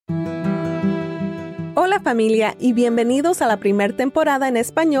Hola familia y bienvenidos a la primera temporada en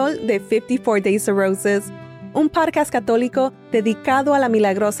español de 54 Days of Roses, un podcast católico dedicado a la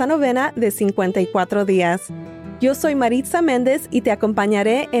milagrosa novena de 54 días. Yo soy Maritza Méndez y te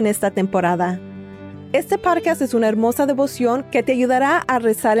acompañaré en esta temporada. Este podcast es una hermosa devoción que te ayudará a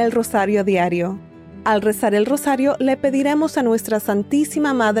rezar el rosario diario. Al rezar el rosario, le pediremos a nuestra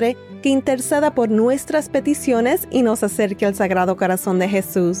Santísima Madre que interceda por nuestras peticiones y nos acerque al Sagrado Corazón de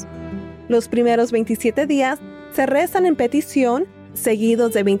Jesús. Los primeros 27 días se rezan en petición,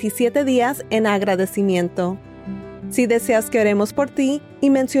 seguidos de 27 días en agradecimiento. Si deseas que oremos por ti y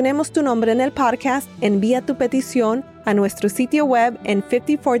mencionemos tu nombre en el podcast, envía tu petición a nuestro sitio web en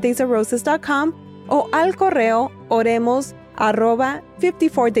 54daysofroses.com o al correo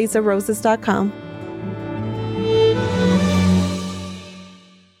oremos@54daysofroses.com.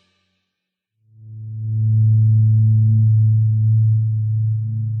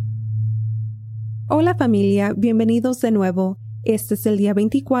 Hola familia, bienvenidos de nuevo. Este es el día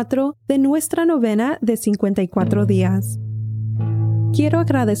 24 de nuestra novena de 54 días. Quiero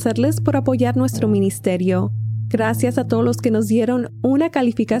agradecerles por apoyar nuestro ministerio. Gracias a todos los que nos dieron una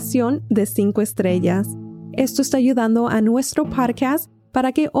calificación de 5 estrellas. Esto está ayudando a nuestro podcast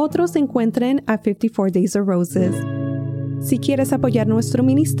para que otros encuentren a 54 Days of Roses. Si quieres apoyar nuestro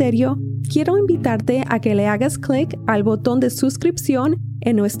ministerio, quiero invitarte a que le hagas clic al botón de suscripción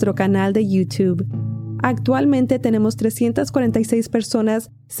en nuestro canal de YouTube. Actualmente tenemos 346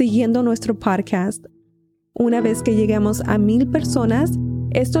 personas siguiendo nuestro podcast. Una vez que lleguemos a 1000 personas,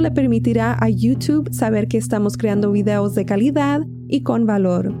 esto le permitirá a YouTube saber que estamos creando videos de calidad y con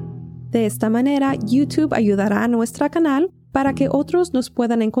valor. De esta manera, YouTube ayudará a nuestro canal para que otros nos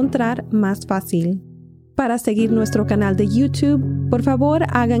puedan encontrar más fácil. Para seguir nuestro canal de YouTube, por favor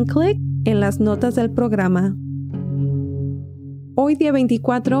hagan clic en las notas del programa. Hoy día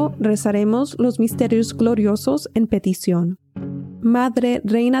 24 rezaremos los misterios gloriosos en petición. Madre,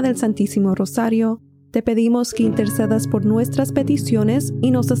 Reina del Santísimo Rosario, te pedimos que intercedas por nuestras peticiones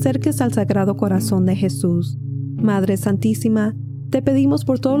y nos acerques al Sagrado Corazón de Jesús. Madre Santísima, te pedimos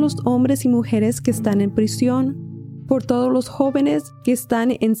por todos los hombres y mujeres que están en prisión, por todos los jóvenes que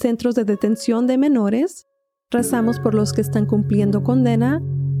están en centros de detención de menores. Rezamos por los que están cumpliendo condena,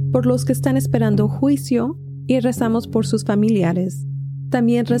 por los que están esperando juicio, y rezamos por sus familiares.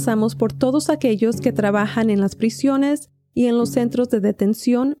 También rezamos por todos aquellos que trabajan en las prisiones y en los centros de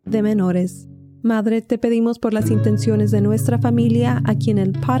detención de menores. Madre, te pedimos por las intenciones de nuestra familia aquí en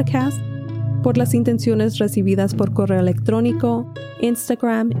el podcast, por las intenciones recibidas por correo electrónico,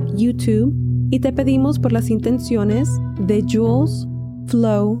 Instagram, YouTube, y te pedimos por las intenciones de Jules,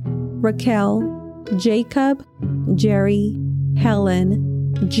 Flo, Raquel, Jacob, Jerry,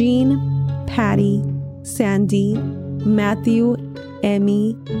 Helen, Jean, Patty, Sandy, Matthew,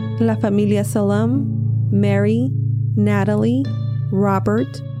 Emmy, la familia Salam, Mary, Natalie,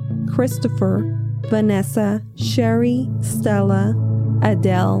 Robert, Christopher, Vanessa, Sherry, Stella,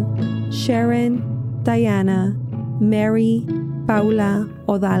 Adele, Sharon, Diana, Mary, Paula,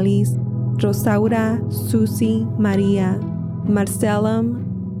 Odalis, Rosaura, Susie, María,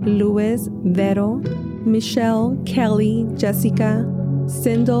 Marcelum, Luis, Vero, Michelle, Kelly, Jessica,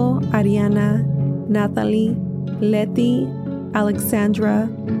 Sindel, Ariana, Natalie, Letty, Alexandra,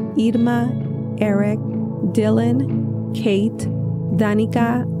 Irma, Eric, Dylan, Kate,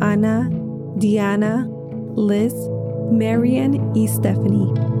 Danica, Ana, Diana, Liz, Marian y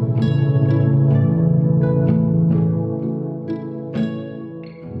Stephanie.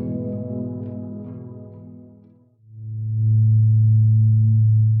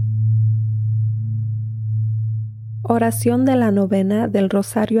 Oración de la novena del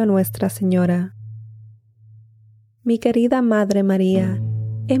Rosario a Nuestra Señora. Mi querida Madre María,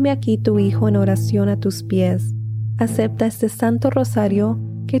 heme aquí tu Hijo en oración a tus pies. Acepta este Santo Rosario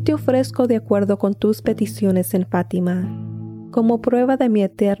que te ofrezco de acuerdo con tus peticiones en Fátima, como prueba de mi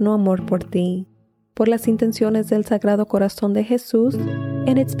eterno amor por ti, por las intenciones del Sagrado Corazón de Jesús,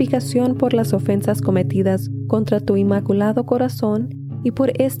 en expiación por las ofensas cometidas contra tu Inmaculado Corazón y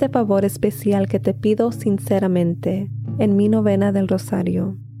por este favor especial que te pido sinceramente en mi novena del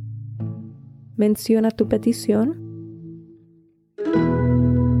Rosario. Menciona tu petición.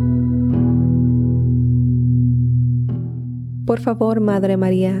 Por favor, Madre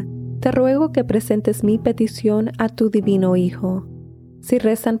María, te ruego que presentes mi petición a tu Divino Hijo. Si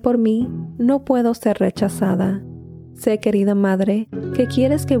rezan por mí, no puedo ser rechazada. Sé, querida Madre, que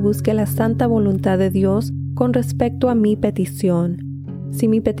quieres que busque la santa voluntad de Dios con respecto a mi petición. Si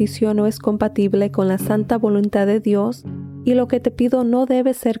mi petición no es compatible con la santa voluntad de Dios y lo que te pido no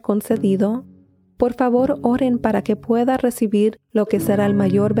debe ser concedido, Por favor, oren para que pueda recibir lo que será el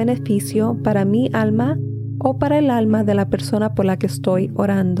mayor beneficio para mi alma o para el alma de la persona por la que estoy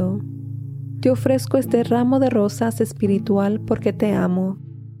orando. Te ofrezco este ramo de rosas espiritual porque te amo.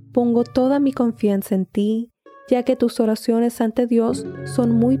 Pongo toda mi confianza en ti, ya que tus oraciones ante Dios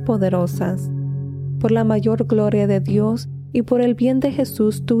son muy poderosas. Por la mayor gloria de Dios y por el bien de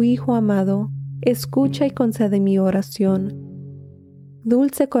Jesús, tu Hijo amado, escucha y concede mi oración.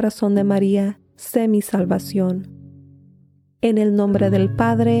 Dulce corazón de María, sé mi salvación. En el nombre del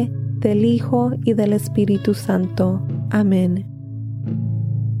Padre, del Hijo y del Espíritu Santo. Amén.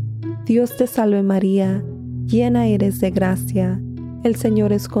 Dios te salve María, llena eres de gracia, el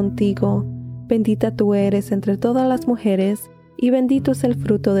Señor es contigo, bendita tú eres entre todas las mujeres, y bendito es el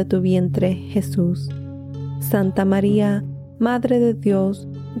fruto de tu vientre, Jesús. Santa María, Madre de Dios,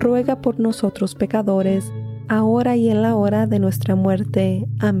 ruega por nosotros pecadores, ahora y en la hora de nuestra muerte.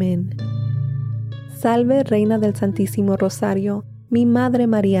 Amén. Salve, Reina del Santísimo Rosario, mi Madre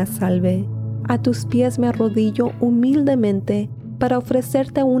María salve. A tus pies me arrodillo humildemente para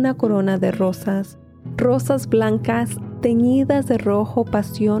ofrecerte una corona de rosas, rosas blancas teñidas de rojo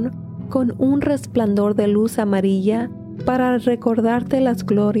pasión con un resplandor de luz amarilla para recordarte las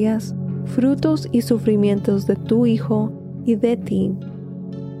glorias, frutos y sufrimientos de tu Hijo y de ti.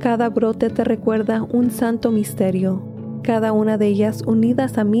 Cada brote te recuerda un santo misterio, cada una de ellas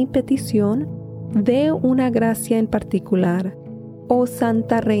unidas a mi petición de una gracia en particular. Oh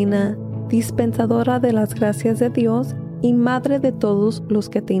Santa Reina, dispensadora de las gracias de Dios y Madre de todos los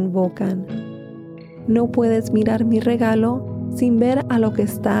que te invocan. No puedes mirar mi regalo sin ver a lo que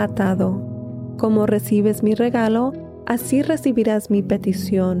está atado. Como recibes mi regalo, así recibirás mi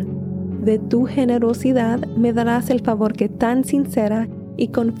petición. De tu generosidad me darás el favor que tan sincera y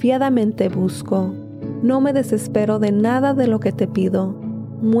confiadamente busco. No me desespero de nada de lo que te pido.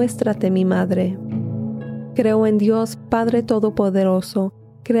 Muéstrate mi Madre. Creo en Dios, Padre Todopoderoso,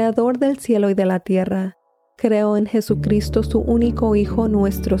 Creador del cielo y de la tierra. Creo en Jesucristo, su único Hijo,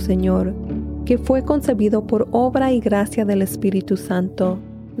 nuestro Señor, que fue concebido por obra y gracia del Espíritu Santo.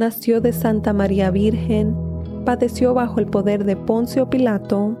 Nació de Santa María Virgen, padeció bajo el poder de Poncio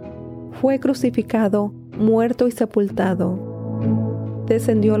Pilato, fue crucificado, muerto y sepultado.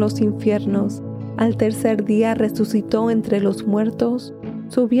 Descendió a los infiernos, al tercer día resucitó entre los muertos,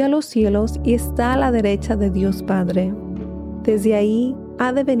 subió a los cielos y está a la derecha de Dios Padre. Desde ahí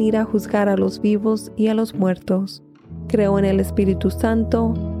ha de venir a juzgar a los vivos y a los muertos. Creo en el Espíritu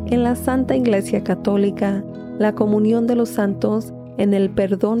Santo, en la Santa Iglesia Católica, la comunión de los santos, en el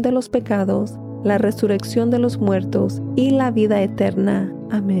perdón de los pecados, la resurrección de los muertos y la vida eterna.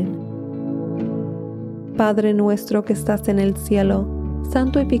 Amén. Padre nuestro que estás en el cielo,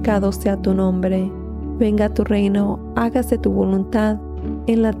 santificado sea tu nombre. Venga tu reino, hágase tu voluntad,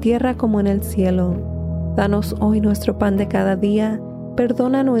 en la tierra como en el cielo. Danos hoy nuestro pan de cada día,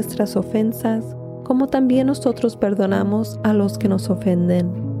 perdona nuestras ofensas, como también nosotros perdonamos a los que nos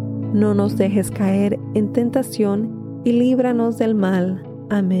ofenden. No nos dejes caer en tentación y líbranos del mal.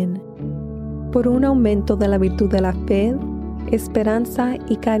 Amén. Por un aumento de la virtud de la fe, esperanza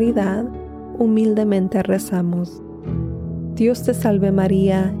y caridad, humildemente rezamos. Dios te salve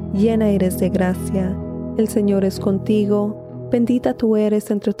María, llena eres de gracia, el Señor es contigo, bendita tú eres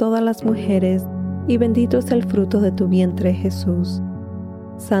entre todas las mujeres, y bendito es el fruto de tu vientre, Jesús.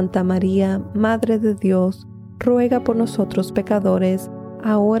 Santa María, Madre de Dios, ruega por nosotros pecadores,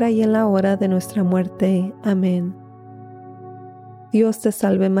 ahora y en la hora de nuestra muerte. Amén. Dios te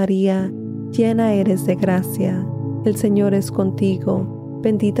salve María, llena eres de gracia, el Señor es contigo,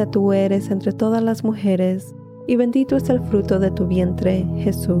 bendita tú eres entre todas las mujeres, y bendito es el fruto de tu vientre,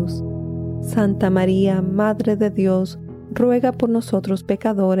 Jesús. Santa María, Madre de Dios, ruega por nosotros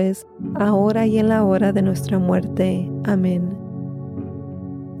pecadores, ahora y en la hora de nuestra muerte. Amén.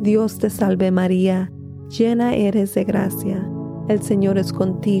 Dios te salve María, llena eres de gracia, el Señor es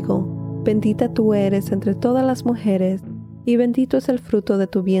contigo, bendita tú eres entre todas las mujeres, y bendito es el fruto de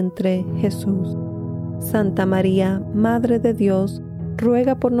tu vientre, Jesús. Santa María, Madre de Dios,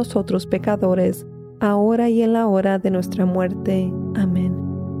 ruega por nosotros pecadores, ahora y en la hora de nuestra muerte.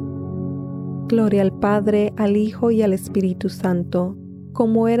 Amén. Gloria al Padre, al Hijo y al Espíritu Santo,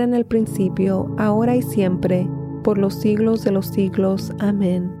 como era en el principio, ahora y siempre, por los siglos de los siglos.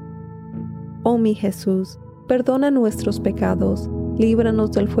 Amén. Oh mi Jesús, perdona nuestros pecados,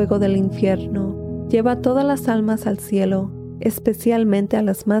 líbranos del fuego del infierno, lleva todas las almas al cielo, especialmente a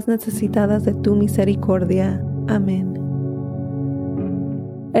las más necesitadas de tu misericordia. Amén.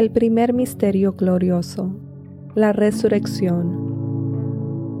 El primer misterio glorioso, la resurrección.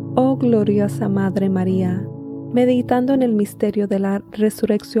 Oh gloriosa Madre María, meditando en el misterio de la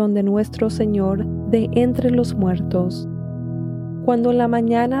resurrección de nuestro Señor de entre los muertos. Cuando en la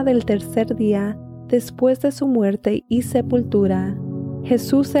mañana del tercer día, después de su muerte y sepultura,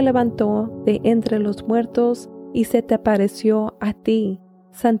 Jesús se levantó de entre los muertos y se te apareció a ti,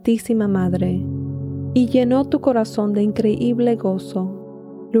 Santísima Madre, y llenó tu corazón de increíble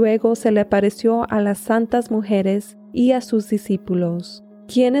gozo. Luego se le apareció a las santas mujeres y a sus discípulos,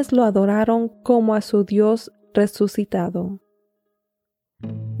 quienes lo adoraron como a su Dios resucitado.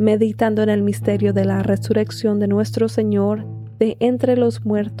 Meditando en el misterio de la resurrección de nuestro Señor de entre los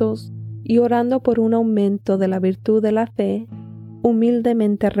muertos y orando por un aumento de la virtud de la fe,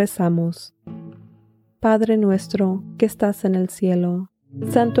 humildemente rezamos. Padre nuestro que estás en el cielo,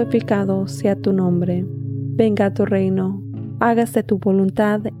 santificado sea tu nombre. Venga tu reino, hágase tu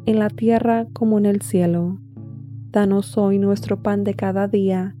voluntad en la tierra como en el cielo. Danos hoy nuestro pan de cada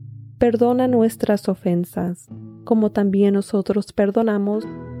día. Perdona nuestras ofensas, como también nosotros perdonamos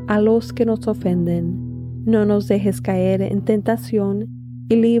a los que nos ofenden. No nos dejes caer en tentación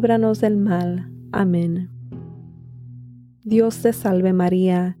y líbranos del mal. Amén. Dios te salve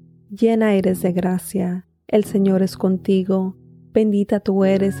María, llena eres de gracia, el Señor es contigo, bendita tú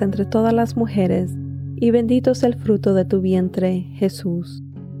eres entre todas las mujeres, y bendito es el fruto de tu vientre, Jesús.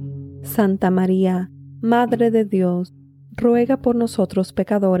 Santa María, Madre de Dios, ruega por nosotros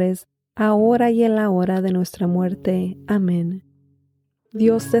pecadores, ahora y en la hora de nuestra muerte. Amén.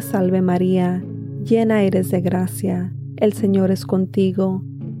 Dios te salve María, llena eres de gracia, el Señor es contigo,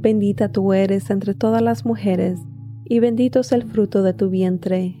 bendita tú eres entre todas las mujeres, y bendito es el fruto de tu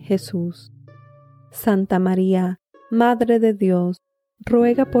vientre, Jesús. Santa María, Madre de Dios,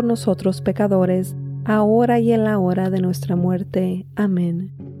 ruega por nosotros pecadores, ahora y en la hora de nuestra muerte.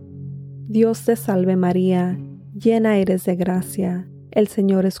 Amén. Dios te salve María, llena eres de gracia, el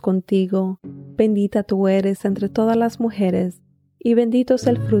Señor es contigo, bendita tú eres entre todas las mujeres, y bendito es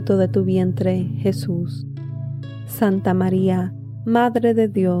el fruto de tu vientre, Jesús. Santa María, Madre de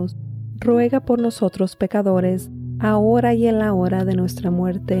Dios, ruega por nosotros pecadores, ahora y en la hora de nuestra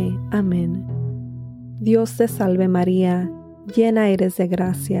muerte. Amén. Dios te salve María, llena eres de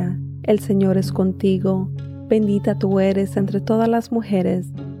gracia, el Señor es contigo, bendita tú eres entre todas las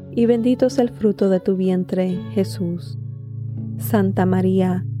mujeres, y bendito es el fruto de tu vientre, Jesús. Santa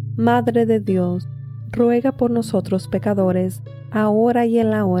María, Madre de Dios, ruega por nosotros pecadores, ahora y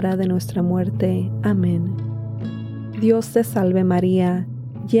en la hora de nuestra muerte. Amén. Dios te salve María,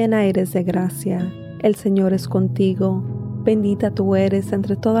 llena eres de gracia, el Señor es contigo, bendita tú eres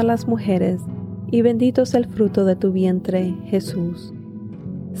entre todas las mujeres, y bendito es el fruto de tu vientre, Jesús.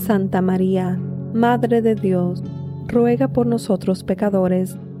 Santa María, Madre de Dios, ruega por nosotros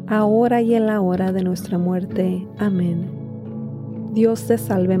pecadores, ahora y en la hora de nuestra muerte. Amén. Dios te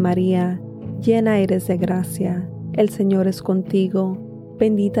salve María, llena eres de gracia, el Señor es contigo,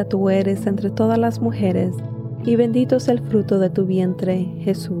 bendita tú eres entre todas las mujeres, y bendito es el fruto de tu vientre,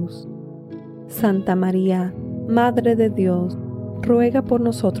 Jesús. Santa María, Madre de Dios, ruega por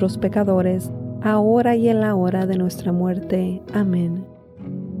nosotros pecadores, ahora y en la hora de nuestra muerte. Amén.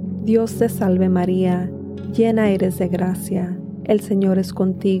 Dios te salve María, llena eres de gracia, el Señor es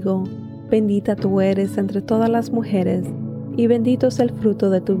contigo, bendita tú eres entre todas las mujeres, y bendito es el fruto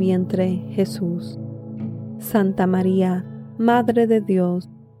de tu vientre, Jesús. Santa María, Madre de Dios,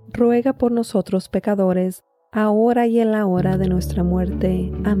 ruega por nosotros pecadores, ahora y en la hora de nuestra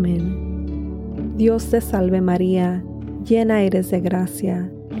muerte. Amén. Dios te salve María, llena eres de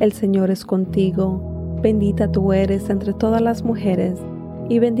gracia, el Señor es contigo, bendita tú eres entre todas las mujeres,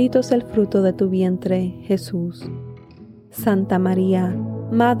 y bendito es el fruto de tu vientre, Jesús. Santa María,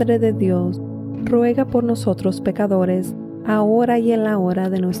 Madre de Dios, ruega por nosotros pecadores, ahora y en la hora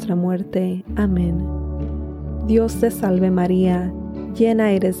de nuestra muerte. Amén. Dios te salve María,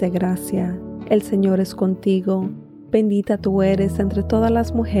 llena eres de gracia, el Señor es contigo, bendita tú eres entre todas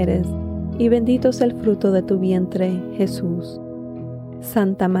las mujeres, y bendito es el fruto de tu vientre, Jesús.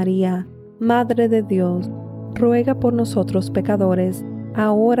 Santa María, Madre de Dios, ruega por nosotros pecadores,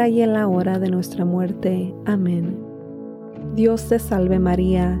 ahora y en la hora de nuestra muerte. Amén. Dios te salve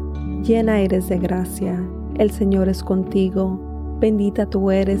María, llena eres de gracia, el Señor es contigo, bendita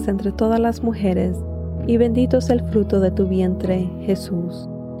tú eres entre todas las mujeres, y bendito es el fruto de tu vientre, Jesús.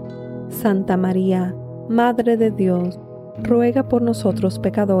 Santa María, Madre de Dios, ruega por nosotros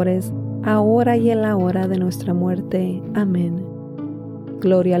pecadores, ahora y en la hora de nuestra muerte. Amén.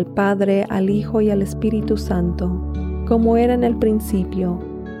 Gloria al Padre, al Hijo y al Espíritu Santo, como era en el principio,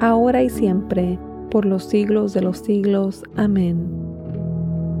 ahora y siempre, por los siglos de los siglos. Amén.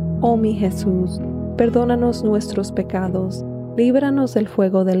 Oh mi Jesús, perdónanos nuestros pecados, líbranos del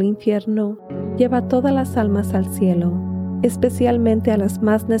fuego del infierno, lleva todas las almas al cielo, especialmente a las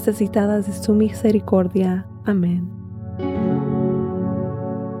más necesitadas de su misericordia. Amén.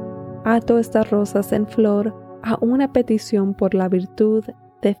 Ato estas rosas en flor a una petición por la virtud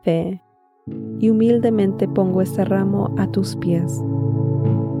de fe, y humildemente pongo este ramo a tus pies.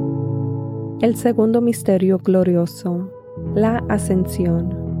 El segundo misterio glorioso, la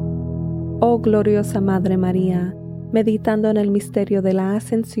Ascensión. Oh gloriosa Madre María, meditando en el misterio de la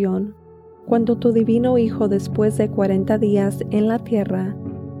Ascensión, cuando tu divino Hijo, después de 40 días en la tierra,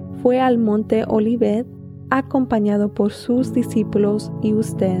 fue al monte Olivet acompañado por sus discípulos y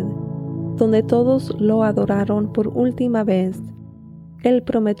usted, donde todos lo adoraron por última vez, Él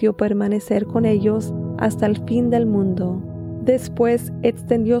prometió permanecer con ellos hasta el fin del mundo. Después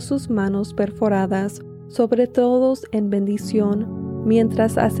extendió sus manos perforadas sobre todos en bendición,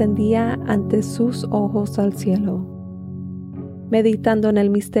 mientras ascendía ante sus ojos al cielo. Meditando en el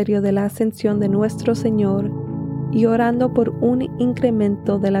misterio de la ascensión de nuestro Señor y orando por un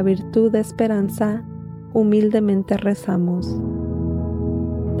incremento de la virtud de esperanza, humildemente rezamos.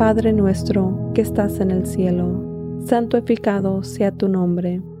 Padre nuestro que estás en el cielo, santificado sea tu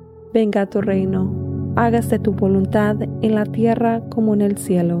nombre. Venga a tu reino, hágase tu voluntad en la tierra como en el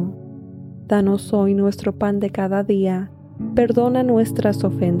cielo. Danos hoy nuestro pan de cada día. Perdona nuestras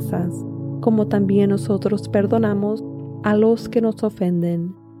ofensas, como también nosotros perdonamos a los que nos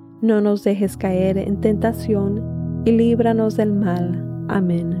ofenden. No nos dejes caer en tentación y líbranos del mal.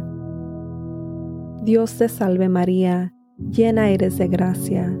 Amén. Dios te salve María, llena eres de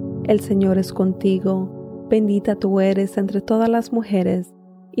gracia, el Señor es contigo, bendita tú eres entre todas las mujeres,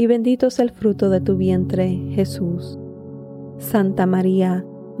 y bendito es el fruto de tu vientre, Jesús. Santa María,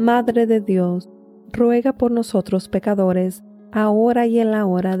 Madre de Dios, ruega por nosotros pecadores, ahora y en la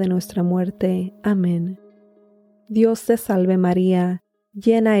hora de nuestra muerte. Amén. Dios te salve María,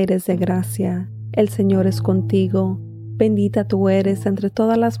 llena eres de gracia, el Señor es contigo, bendita tú eres entre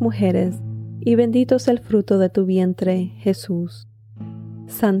todas las mujeres, y bendito es el fruto de tu vientre, Jesús.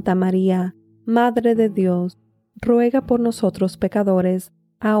 Santa María, Madre de Dios, ruega por nosotros pecadores,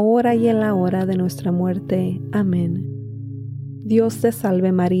 ahora y en la hora de nuestra muerte. Amén. Dios te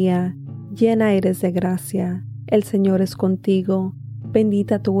salve María, llena eres de gracia, el Señor es contigo,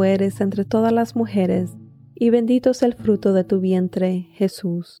 bendita tú eres entre todas las mujeres, y bendito es el fruto de tu vientre,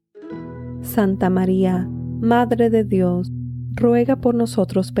 Jesús. Santa María, Madre de Dios, ruega por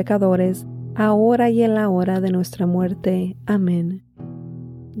nosotros pecadores, ahora y en la hora de nuestra muerte. Amén.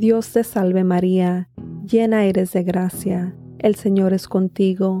 Dios te salve María, llena eres de gracia, el Señor es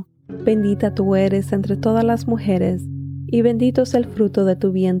contigo, bendita tú eres entre todas las mujeres, y bendito es el fruto de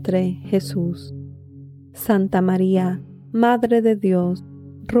tu vientre, Jesús. Santa María, Madre de Dios,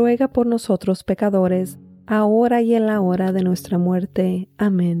 ruega por nosotros pecadores, ahora y en la hora de nuestra muerte.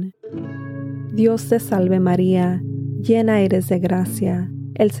 Amén. Dios te salve María, llena eres de gracia,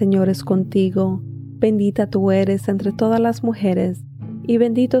 el Señor es contigo, bendita tú eres entre todas las mujeres, y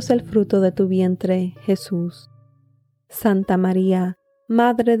bendito es el fruto de tu vientre, Jesús. Santa María,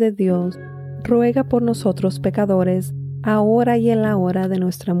 Madre de Dios, ruega por nosotros pecadores, ahora y en la hora de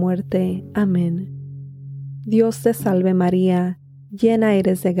nuestra muerte. Amén. Dios te salve María, llena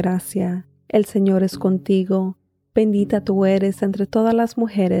eres de gracia, el Señor es contigo, bendita tú eres entre todas las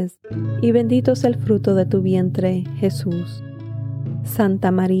mujeres, y bendito es el fruto de tu vientre, Jesús.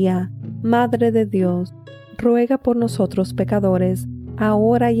 Santa María, Madre de Dios, ruega por nosotros pecadores,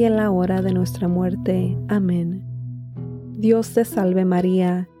 ahora y en la hora de nuestra muerte. Amén. Dios te salve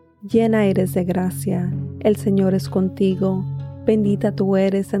María, llena eres de gracia, el Señor es contigo, bendita tú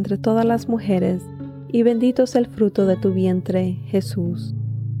eres entre todas las mujeres, y bendito es el fruto de tu vientre, Jesús.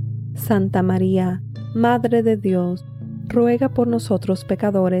 Santa María, Madre de Dios, ruega por nosotros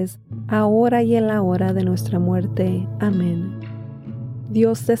pecadores, ahora y en la hora de nuestra muerte. Amén.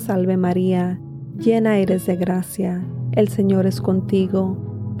 Dios te salve María, llena eres de gracia, el Señor es contigo,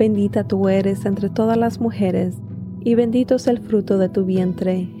 bendita tú eres entre todas las mujeres, y bendito es el fruto de tu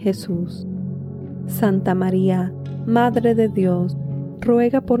vientre, Jesús. Santa María, Madre de Dios,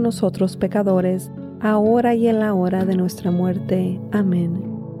 ruega por nosotros pecadores, ahora y en la hora de nuestra muerte.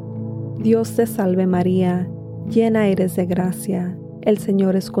 Amén. Dios te salve María, llena eres de gracia, el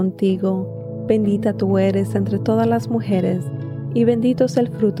Señor es contigo, bendita tú eres entre todas las mujeres, y bendito es el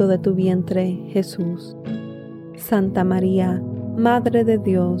fruto de tu vientre, Jesús. Santa María, Madre de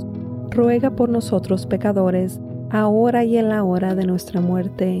Dios, ruega por nosotros pecadores, ahora y en la hora de nuestra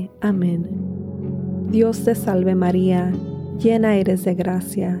muerte. Amén. Dios te salve María, llena eres de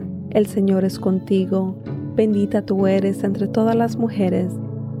gracia, el Señor es contigo, bendita tú eres entre todas las mujeres,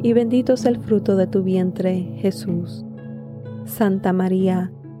 y bendito es el fruto de tu vientre, Jesús. Santa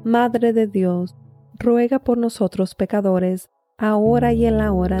María, Madre de Dios, ruega por nosotros pecadores, ahora y en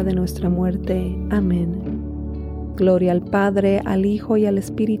la hora de nuestra muerte. Amén. Gloria al Padre, al Hijo y al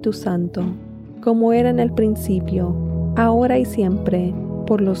Espíritu Santo, como era en el principio, ahora y siempre,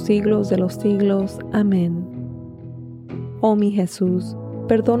 por los siglos de los siglos. Amén. Oh mi Jesús,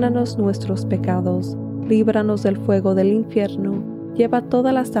 perdónanos nuestros pecados, líbranos del fuego del infierno, lleva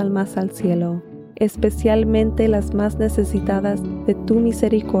todas las almas al cielo, especialmente las más necesitadas de tu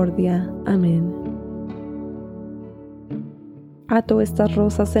misericordia. Amén. Ato estas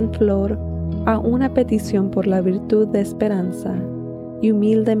rosas en flor a una petición por la virtud de esperanza, y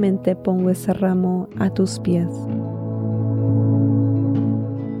humildemente pongo ese ramo a tus pies.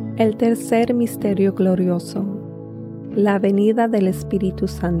 El tercer misterio glorioso, la venida del Espíritu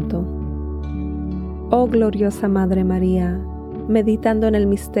Santo. Oh gloriosa Madre María, meditando en el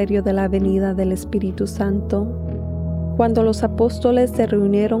misterio de la venida del Espíritu Santo, cuando los apóstoles se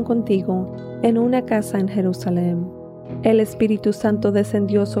reunieron contigo en una casa en Jerusalén, el Espíritu Santo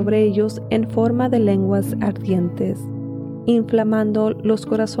descendió sobre ellos en forma de lenguas ardientes, inflamando los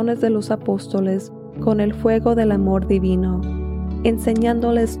corazones de los apóstoles con el fuego del amor divino,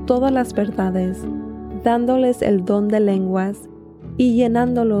 enseñándoles todas las verdades, dándoles el don de lenguas y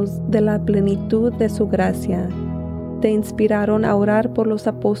llenándolos de la plenitud de su gracia. Te inspiraron a orar por los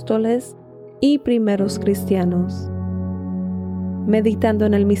apóstoles y primeros cristianos. Meditando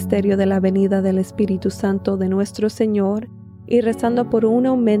en el misterio de la venida del Espíritu Santo de nuestro Señor y rezando por un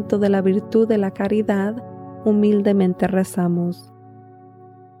aumento de la virtud de la caridad, humildemente rezamos.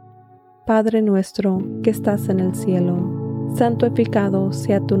 Padre nuestro que estás en el cielo, santificado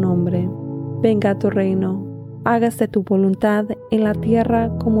sea tu nombre. Venga a tu reino, hágase tu voluntad en la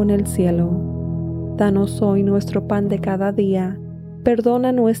tierra como en el cielo. Danos hoy nuestro pan de cada día,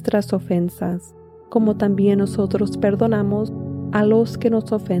 perdona nuestras ofensas, como también nosotros perdonamos a los que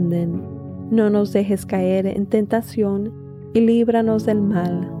nos ofenden. No nos dejes caer en tentación y líbranos del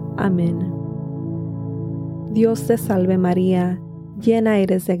mal. Amén. Dios te salve María, llena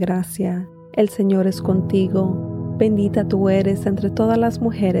eres de gracia, el Señor es contigo, bendita tú eres entre todas las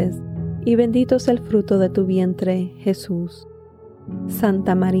mujeres, y bendito es el fruto de tu vientre, Jesús.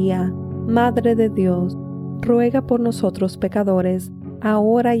 Santa María, Madre de Dios, ruega por nosotros pecadores,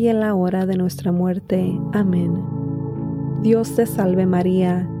 ahora y en la hora de nuestra muerte. Amén. Dios te salve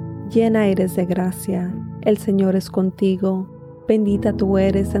María, llena eres de gracia, el Señor es contigo, bendita tú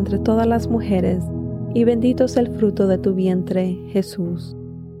eres entre todas las mujeres, y bendito es el fruto de tu vientre, Jesús.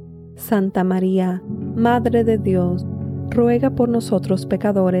 Santa María, Madre de Dios, ruega por nosotros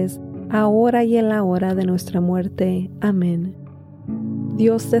pecadores, ahora y en la hora de nuestra muerte. Amén.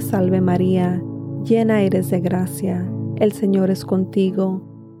 Dios te salve María, llena eres de gracia, el Señor es contigo,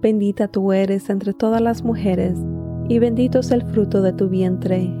 bendita tú eres entre todas las mujeres, y bendito es el fruto de tu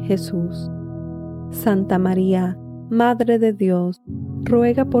vientre, Jesús. Santa María, Madre de Dios,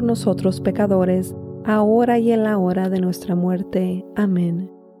 ruega por nosotros pecadores, ahora y en la hora de nuestra muerte. Amén.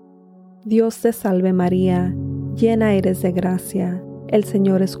 Dios te salve María, llena eres de gracia, el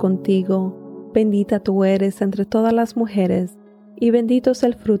Señor es contigo, bendita tú eres entre todas las mujeres, y bendito es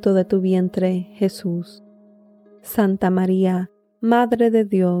el fruto de tu vientre, Jesús. Santa María, Madre de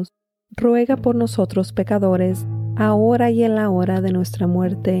Dios, ruega por nosotros pecadores, ahora y en la hora de nuestra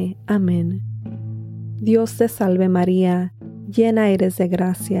muerte. Amén. Dios te salve María, llena eres de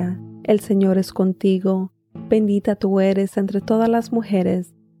gracia, el Señor es contigo, bendita tú eres entre todas las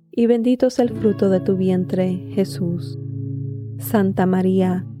mujeres, y bendito es el fruto de tu vientre, Jesús. Santa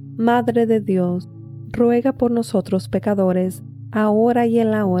María, Madre de Dios, ruega por nosotros pecadores, ahora y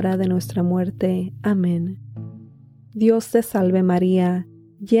en la hora de nuestra muerte. Amén. Dios te salve María,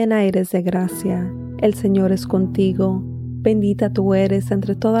 llena eres de gracia, el Señor es contigo, bendita tú eres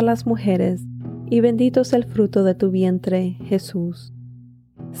entre todas las mujeres, y bendito es el fruto de tu vientre, Jesús.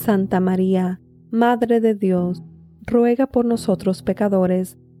 Santa María, Madre de Dios, ruega por nosotros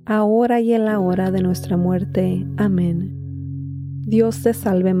pecadores, ahora y en la hora de nuestra muerte. Amén. Dios te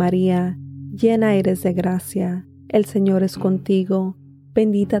salve María, llena eres de gracia, el Señor es contigo,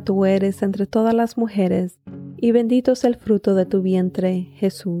 bendita tú eres entre todas las mujeres, y bendito es el fruto de tu vientre,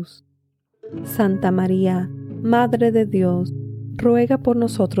 Jesús. Santa María, Madre de Dios, ruega por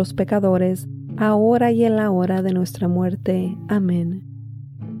nosotros pecadores, ahora y en la hora de nuestra muerte. Amén.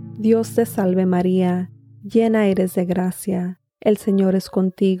 Dios te salve María, llena eres de gracia, el Señor es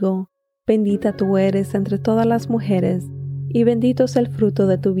contigo, bendita tú eres entre todas las mujeres, y bendito es el fruto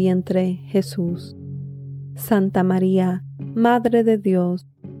de tu vientre, Jesús. Santa María, Madre de Dios,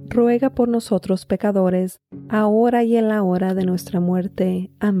 ruega por nosotros pecadores, ahora y en la hora de nuestra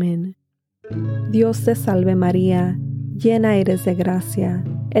muerte. Amén. Dios te salve María, llena eres de gracia,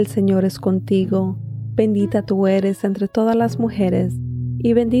 el Señor es contigo. Bendita tú eres entre todas las mujeres,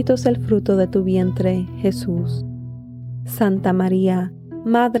 y bendito es el fruto de tu vientre, Jesús. Santa María,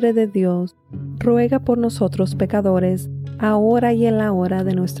 Madre de Dios, ruega por nosotros pecadores, ahora y en la hora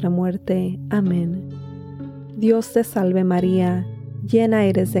de nuestra muerte. Amén. Dios te salve María, llena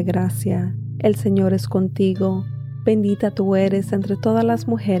eres de gracia, el Señor es contigo. Bendita tú eres entre todas las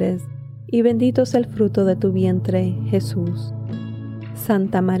mujeres, y bendito es el fruto de tu vientre, Jesús.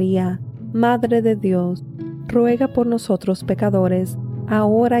 Santa María, Madre de Dios, ruega por nosotros pecadores,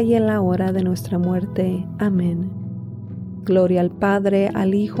 ahora y en la hora de nuestra muerte. Amén. Gloria al Padre,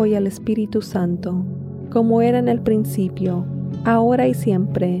 al Hijo y al Espíritu Santo, como era en el principio, ahora y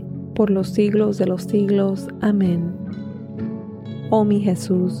siempre, por los siglos de los siglos. Amén. Oh mi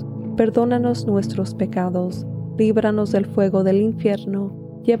Jesús, perdónanos nuestros pecados, líbranos del fuego del infierno,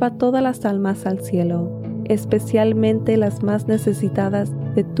 lleva todas las almas al cielo, especialmente las más necesitadas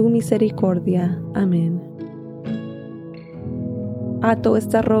de tu misericordia. Amén. Ato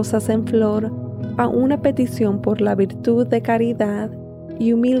estas rosas en flor a una petición por la virtud de caridad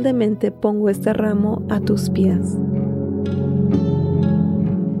y humildemente pongo este ramo a tus pies.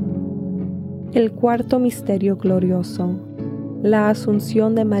 El cuarto misterio glorioso, la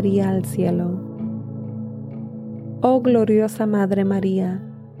Asunción de María al cielo. Oh gloriosa Madre María,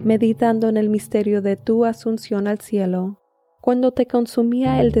 meditando en el misterio de tu asunción al cielo, cuando te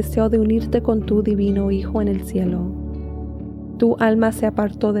consumía el deseo de unirte con tu divino Hijo en el cielo, tu alma se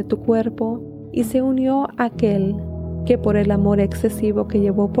apartó de tu cuerpo y se unió a aquel que por el amor excesivo que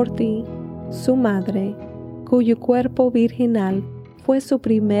llevó por ti, su madre, cuyo cuerpo virginal fue su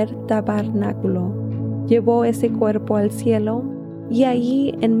primer tabernáculo, llevó ese cuerpo al cielo y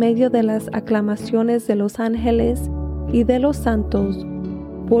allí en medio de las aclamaciones de los ángeles y de los santos,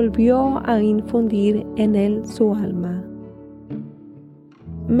 volvió a infundir en él su alma.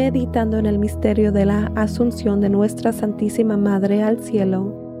 Meditando en el misterio de la Asunción de nuestra Santísima Madre al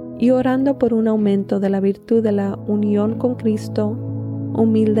cielo y orando por un aumento de la virtud de la unión con Cristo,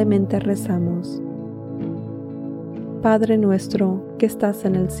 humildemente rezamos. Padre nuestro que estás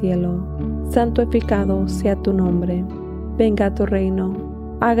en el cielo, santificado sea tu nombre. Venga tu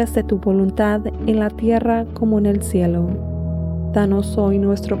reino, hágase tu voluntad en la tierra como en el cielo. Danos hoy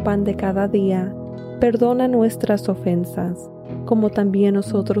nuestro pan de cada día, perdona nuestras ofensas, como también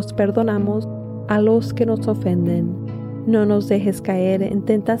nosotros perdonamos a los que nos ofenden. No nos dejes caer en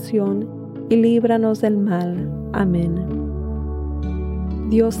tentación y líbranos del mal. Amén.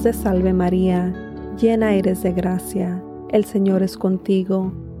 Dios te salve María, llena eres de gracia, el Señor es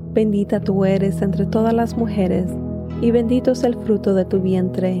contigo. Bendita tú eres entre todas las mujeres, y bendito es el fruto de tu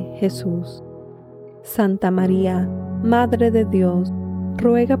vientre, Jesús. Santa María, Madre de Dios,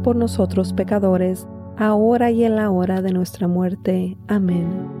 ruega por nosotros pecadores, ahora y en la hora de nuestra muerte. Amén.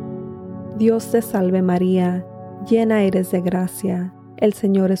 Dios te salve María, llena eres de gracia, el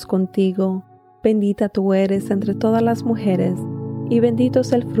Señor es contigo. Bendita tú eres entre todas las mujeres, y bendito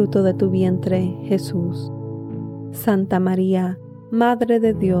es el fruto de tu vientre, Jesús. Santa María, Madre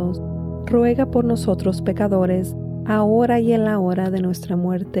de Dios, ruega por nosotros pecadores, ahora y en la hora de nuestra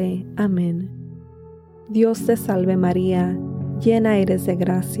muerte. Amén. Dios te salve María, llena eres de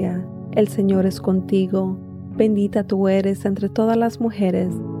gracia, el Señor es contigo. Bendita tú eres entre todas las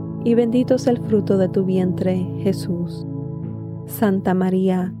mujeres, y bendito es el fruto de tu vientre, Jesús. Santa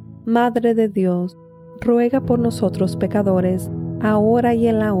María, Madre de Dios, ruega por nosotros pecadores, ahora y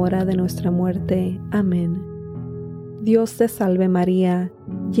en la hora de nuestra muerte. Amén. Dios te salve María,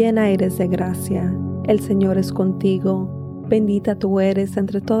 llena eres de gracia, el Señor es contigo. Bendita tú eres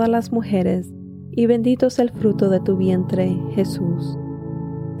entre todas las mujeres, y bendito es el fruto de tu vientre, Jesús.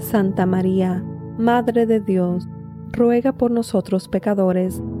 Santa María, Madre de Dios, ruega por nosotros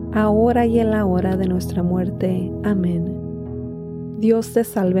pecadores, ahora y en la hora de nuestra muerte. Amén. Dios te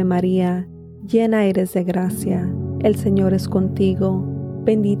salve María, llena eres de gracia, el Señor es contigo.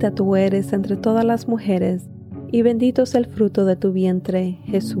 Bendita tú eres entre todas las mujeres, y bendito es el fruto de tu vientre,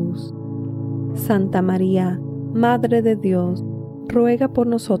 Jesús. Santa María, Madre de Dios, ruega por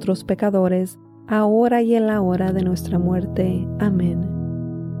nosotros pecadores, ahora y en la hora de nuestra muerte. Amén.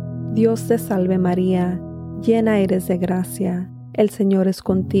 Dios te salve María, llena eres de gracia, el Señor es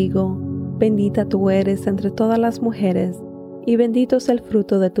contigo. Bendita tú eres entre todas las mujeres, y bendito es el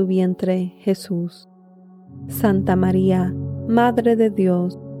fruto de tu vientre, Jesús. Santa María, Madre de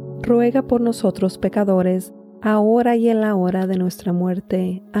Dios, ruega por nosotros pecadores, ahora y en la hora de nuestra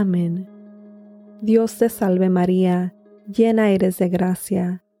muerte. Amén. Dios te salve María, llena eres de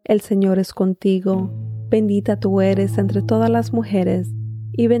gracia, el Señor es contigo. Bendita tú eres entre todas las mujeres,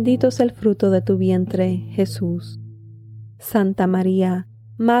 y bendito es el fruto de tu vientre, Jesús. Santa María,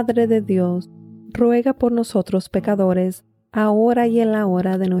 Madre de Dios, ruega por nosotros pecadores, ahora y en la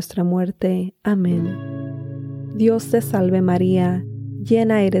hora de nuestra muerte. Amén. Dios te salve María,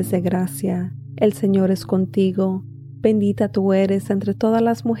 llena eres de gracia, el Señor es contigo, bendita tú eres entre todas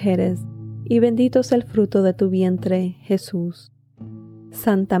las mujeres, y bendito es el fruto de tu vientre, Jesús.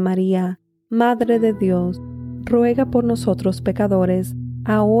 Santa María, Madre de Dios, ruega por nosotros pecadores,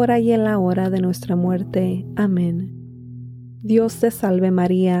 ahora y en la hora de nuestra muerte. Amén. Dios te salve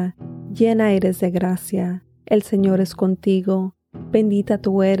María, llena eres de gracia, el Señor es contigo, bendita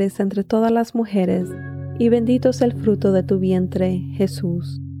tú eres entre todas las mujeres, y bendito es el fruto de tu vientre,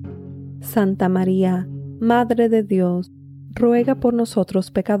 Jesús. Santa María, Madre de Dios, ruega por nosotros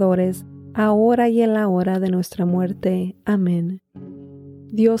pecadores, ahora y en la hora de nuestra muerte. Amén.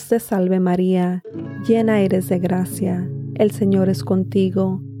 Dios te salve María, llena eres de gracia, el Señor es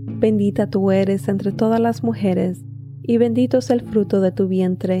contigo, bendita tú eres entre todas las mujeres, y bendito es el fruto de tu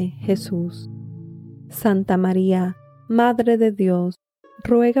vientre, Jesús. Santa María, Madre de Dios,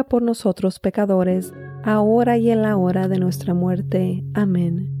 ruega por nosotros pecadores, ahora y en la hora de nuestra muerte.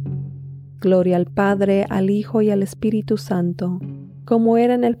 Amén. Gloria al Padre, al Hijo y al Espíritu Santo, como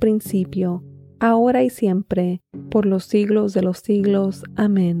era en el principio, ahora y siempre, por los siglos de los siglos.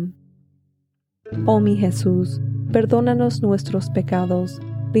 Amén. Oh mi Jesús, perdónanos nuestros pecados,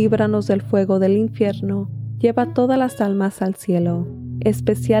 líbranos del fuego del infierno, lleva todas las almas al cielo,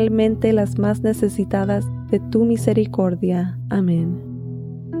 especialmente las más necesitadas de tu misericordia. Amén.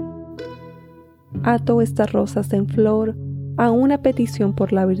 Ato estas rosas en flor a una petición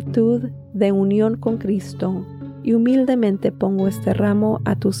por la virtud de unión con Cristo, y humildemente pongo este ramo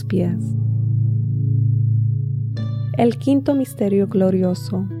a tus pies. El quinto misterio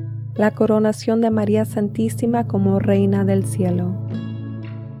glorioso, la coronación de María Santísima como Reina del Cielo.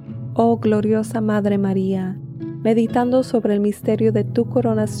 Oh gloriosa Madre María, meditando sobre el misterio de tu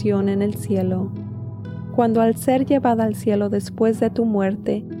coronación en el cielo, cuando al ser llevada al cielo después de tu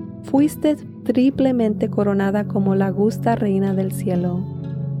muerte, fuiste triplemente coronada como la augusta Reina del Cielo,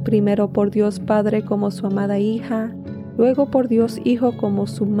 primero por Dios Padre como su amada hija, luego por Dios Hijo como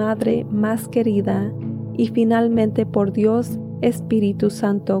su madre más querida, y finalmente por Dios Espíritu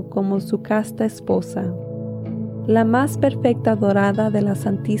Santo como su casta esposa. La más perfecta dorada de la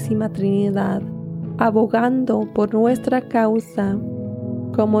Santísima Trinidad, abogando por nuestra causa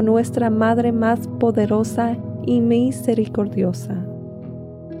como nuestra Madre más poderosa y misericordiosa.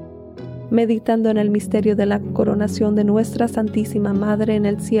 Meditando en el misterio de la coronación de nuestra Santísima Madre en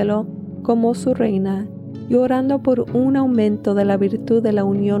el cielo como su Reina, y orando por un aumento de la virtud de la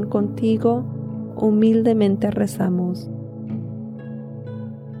unión contigo, humildemente rezamos.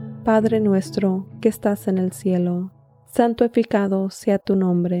 Padre nuestro que estás en el cielo, santificado sea tu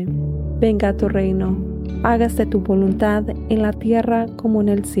nombre. Venga tu reino, hágase tu voluntad en la tierra como en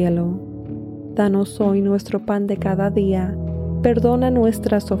el cielo. Danos hoy nuestro pan de cada día. Perdona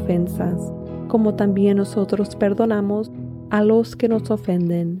nuestras ofensas, como también nosotros perdonamos a los que nos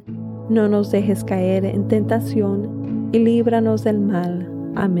ofenden. No nos dejes caer en tentación y líbranos del mal.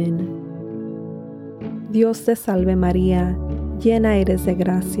 Amén. Dios te salve María, llena eres de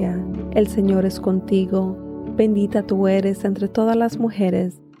gracia, el Señor es contigo, bendita tú eres entre todas las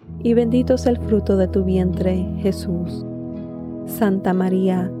mujeres, y bendito es el fruto de tu vientre, Jesús. Santa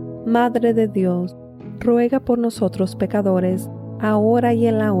María, Madre de Dios, ruega por nosotros pecadores, ahora y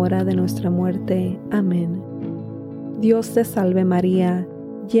en la hora de nuestra muerte. Amén. Dios te salve María,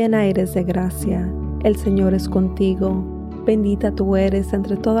 llena eres de gracia, el Señor es contigo, bendita tú eres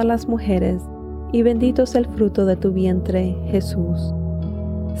entre todas las mujeres, y bendito es el fruto de tu vientre, Jesús.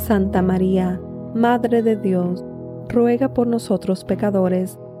 Santa María, Madre de Dios, ruega por nosotros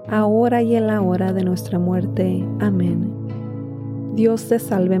pecadores, ahora y en la hora de nuestra muerte. Amén. Dios te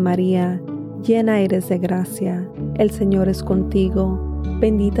salve María, llena eres de gracia, el Señor es contigo,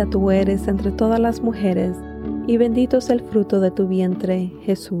 bendita tú eres entre todas las mujeres, y bendito es el fruto de tu vientre,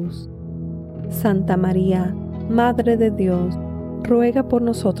 Jesús. Santa María, Madre de Dios, ruega por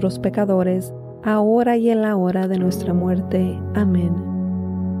nosotros pecadores, ahora y en la hora de nuestra muerte. Amén.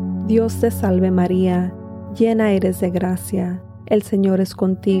 Dios te salve María, llena eres de gracia, el Señor es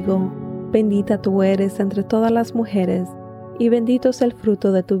contigo, bendita tú eres entre todas las mujeres, y bendito es el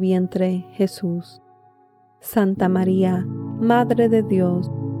fruto de tu vientre, Jesús. Santa María, Madre de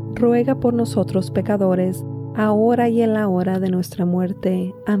Dios, ruega por nosotros pecadores, ahora y en la hora de nuestra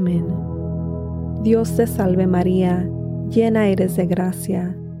muerte. Amén. Dios te salve María, llena eres de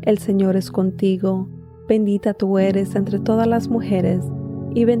gracia, el Señor es contigo, bendita tú eres entre todas las mujeres,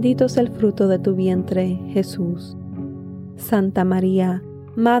 y bendito es el fruto de tu vientre, Jesús. Santa María,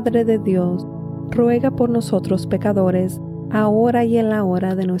 Madre de Dios, ruega por nosotros pecadores, ahora y en la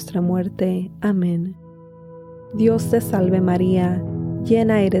hora de nuestra muerte. Amén. Dios te salve María,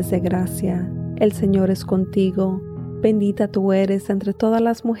 llena eres de gracia, el Señor es contigo, bendita tú eres entre todas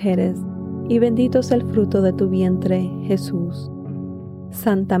las mujeres, y bendito es el fruto de tu vientre, Jesús.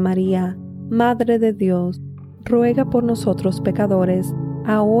 Santa María, Madre de Dios, ruega por nosotros pecadores,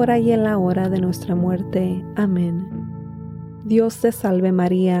 ahora y en la hora de nuestra muerte. Amén. Dios te salve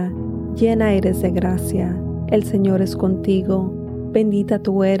María, llena eres de gracia, el Señor es contigo, bendita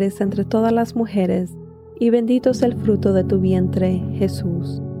tú eres entre todas las mujeres, y bendito es el fruto de tu vientre,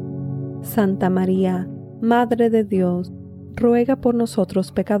 Jesús. Santa María, Madre de Dios, ruega por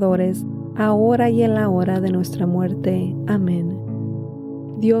nosotros pecadores, ahora y en la hora de nuestra muerte. Amén.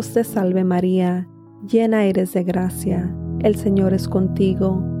 Dios te salve María, llena eres de gracia, el Señor es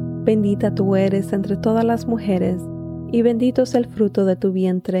contigo, bendita tú eres entre todas las mujeres, y bendito es el fruto de tu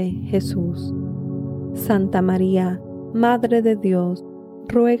vientre, Jesús. Santa María, Madre de Dios,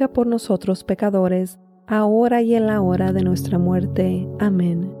 ruega por nosotros pecadores, ahora y en la hora de nuestra muerte.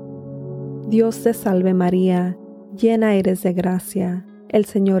 Amén. Dios te salve María, llena eres de gracia, el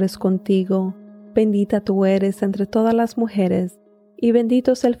Señor es contigo, bendita tú eres entre todas las mujeres, y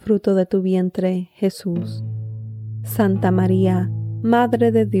bendito es el fruto de tu vientre, Jesús. Santa María,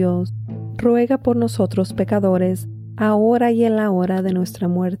 Madre de Dios, ruega por nosotros pecadores, ahora y en la hora de nuestra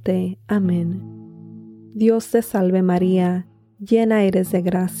muerte. Amén. Dios te salve María, llena eres de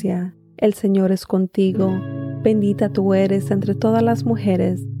gracia, el Señor es contigo, bendita tú eres entre todas las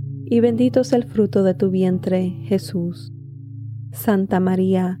mujeres, y bendito es el fruto de tu vientre, Jesús. Santa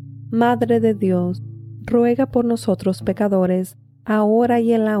María, Madre de Dios, ruega por nosotros pecadores, ahora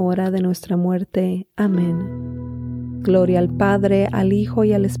y en la hora de nuestra muerte. Amén. Gloria al Padre, al Hijo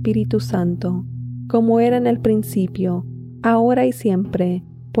y al Espíritu Santo, como era en el principio, ahora y siempre,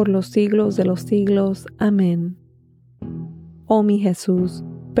 por los siglos de los siglos. Amén. Oh mi Jesús,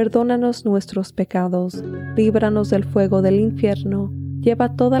 perdónanos nuestros pecados, líbranos del fuego del infierno,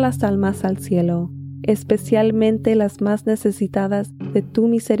 lleva todas las almas al cielo, especialmente las más necesitadas de tu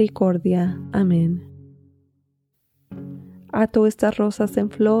misericordia. Amén. Ato estas rosas en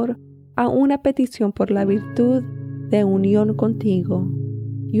flor a una petición por la virtud de unión contigo,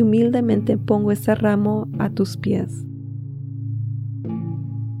 y humildemente pongo este ramo a tus pies.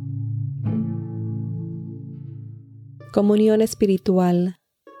 Comunión espiritual.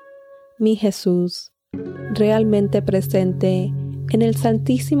 Mi Jesús, realmente presente en el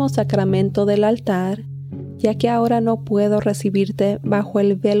Santísimo Sacramento del altar, ya que ahora no puedo recibirte bajo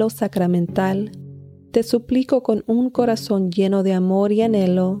el velo sacramental, te suplico con un corazón lleno de amor y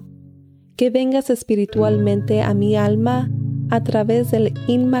anhelo, que vengas espiritualmente a mi alma a través del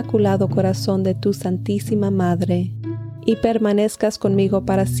inmaculado corazón de tu Santísima Madre, y permanezcas conmigo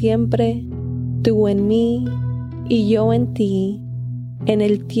para siempre, tú en mí y yo en ti, en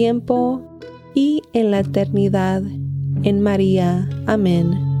el tiempo y en la eternidad, en María.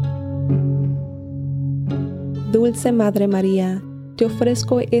 Amén. Dulce Madre María, te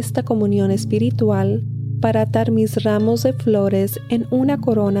ofrezco esta comunión espiritual para atar mis ramos de flores en una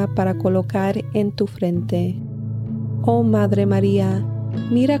corona para colocar en tu frente. Oh Madre María,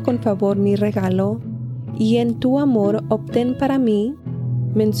 mira con favor mi regalo, y en tu amor obtén para mí,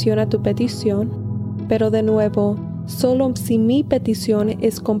 menciona tu petición, pero de nuevo, solo si mi petición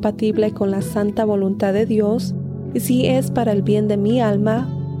es compatible con la santa voluntad de Dios, y si es para el bien de mi alma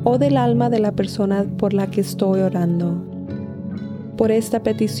o del alma de la persona por la que estoy orando. Por esta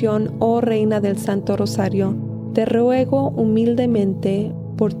petición, oh Reina del Santo Rosario, te ruego humildemente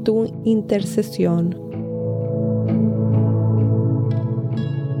por tu intercesión.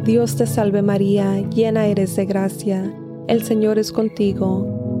 Dios te salve María, llena eres de gracia, el Señor es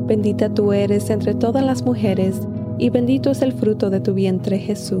contigo, bendita tú eres entre todas las mujeres, y bendito es el fruto de tu vientre,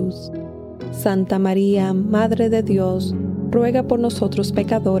 Jesús. Santa María, Madre de Dios, ruega por nosotros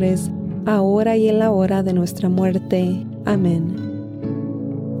pecadores, ahora y en la hora de nuestra muerte. Amén.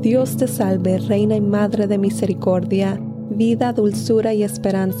 Dios te salve, Reina y Madre de misericordia, vida, dulzura y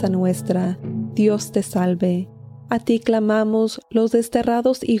esperanza nuestra. Dios te salve. A ti clamamos los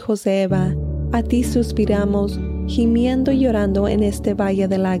desterrados hijos de Eva, a ti suspiramos, gimiendo y llorando en este valle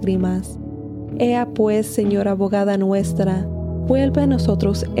de lágrimas. Ea pues, Señora abogada nuestra, vuelve a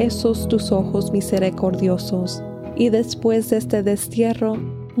nosotros esos tus ojos misericordiosos, y después de este destierro,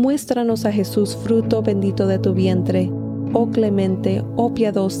 muéstranos a Jesús, fruto bendito de tu vientre. Oh clemente, oh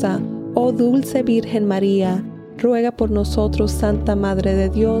piadosa, oh dulce Virgen María, ruega por nosotros, Santa Madre de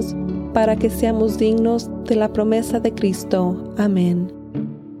Dios, para que seamos dignos de la promesa de Cristo. Amén.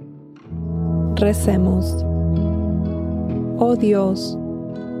 Recemos. Oh Dios,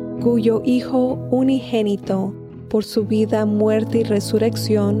 cuyo Hijo unigénito por su vida, muerte y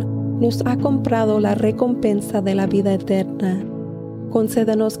resurrección, nos ha comprado la recompensa de la vida eterna.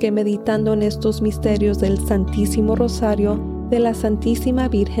 Concédenos que, meditando en estos misterios del Santísimo Rosario de la Santísima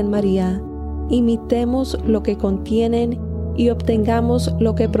Virgen María, imitemos lo que contienen y obtengamos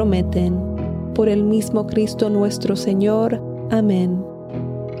lo que prometen. Por el mismo Cristo nuestro Señor. Amén.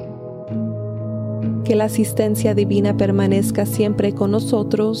 Que la asistencia divina permanezca siempre con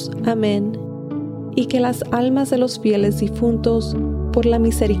nosotros. Amén. Y que las almas de los fieles difuntos, por la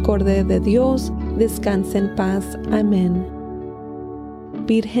misericordia de Dios, descansen en paz. Amén.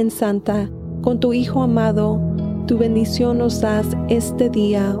 Virgen Santa, con tu Hijo amado, tu bendición nos das este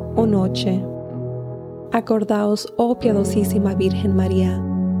día o noche. Acordaos, oh piadosísima Virgen María,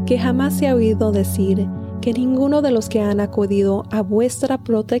 que jamás se ha oído decir que ninguno de los que han acudido a vuestra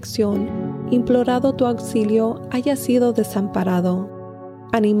protección, implorado tu auxilio, haya sido desamparado.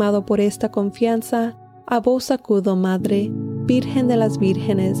 Animado por esta confianza, a vos acudo, Madre, Virgen de las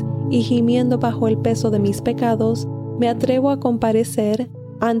Vírgenes, y gimiendo bajo el peso de mis pecados, me atrevo a comparecer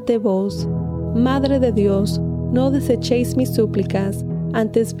ante vos. Madre de Dios, no desechéis mis súplicas,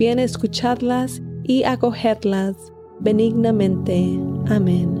 antes bien escuchadlas y acogerlas benignamente.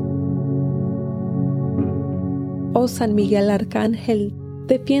 Amén. Oh San Miguel Arcángel,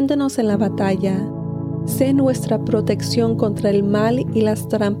 defiéndenos en la batalla. Sé nuestra protección contra el mal y las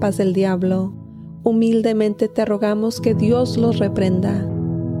trampas del diablo. Humildemente te rogamos que Dios los reprenda.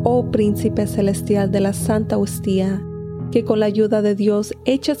 Oh Príncipe Celestial de la Santa Hostia, que con la ayuda de Dios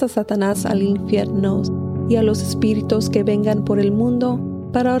eches a Satanás al infierno y a los espíritus que vengan por el mundo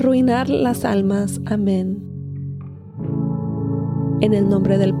para arruinar las almas. Amén. En el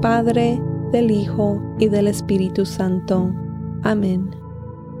nombre del Padre, del Hijo y del Espíritu Santo. Amén.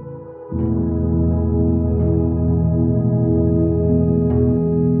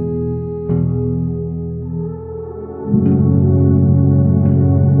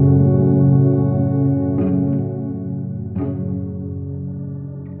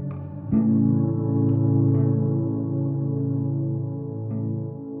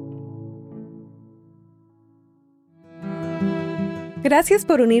 Gracias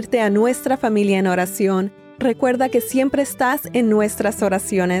por unirte a nuestra familia en oración. Recuerda que siempre estás en nuestras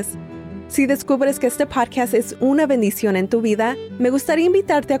oraciones. Si descubres que este podcast es una bendición en tu vida, me gustaría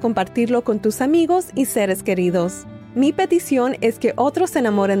invitarte a compartirlo con tus amigos y seres queridos. Mi petición es que otros se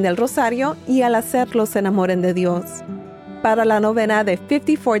enamoren del Rosario y al hacerlo se enamoren de Dios. Para la novena de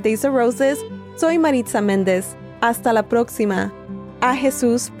 54 Days of Roses, soy Maritza Méndez. Hasta la próxima. A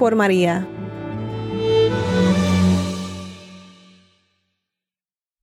Jesús por María.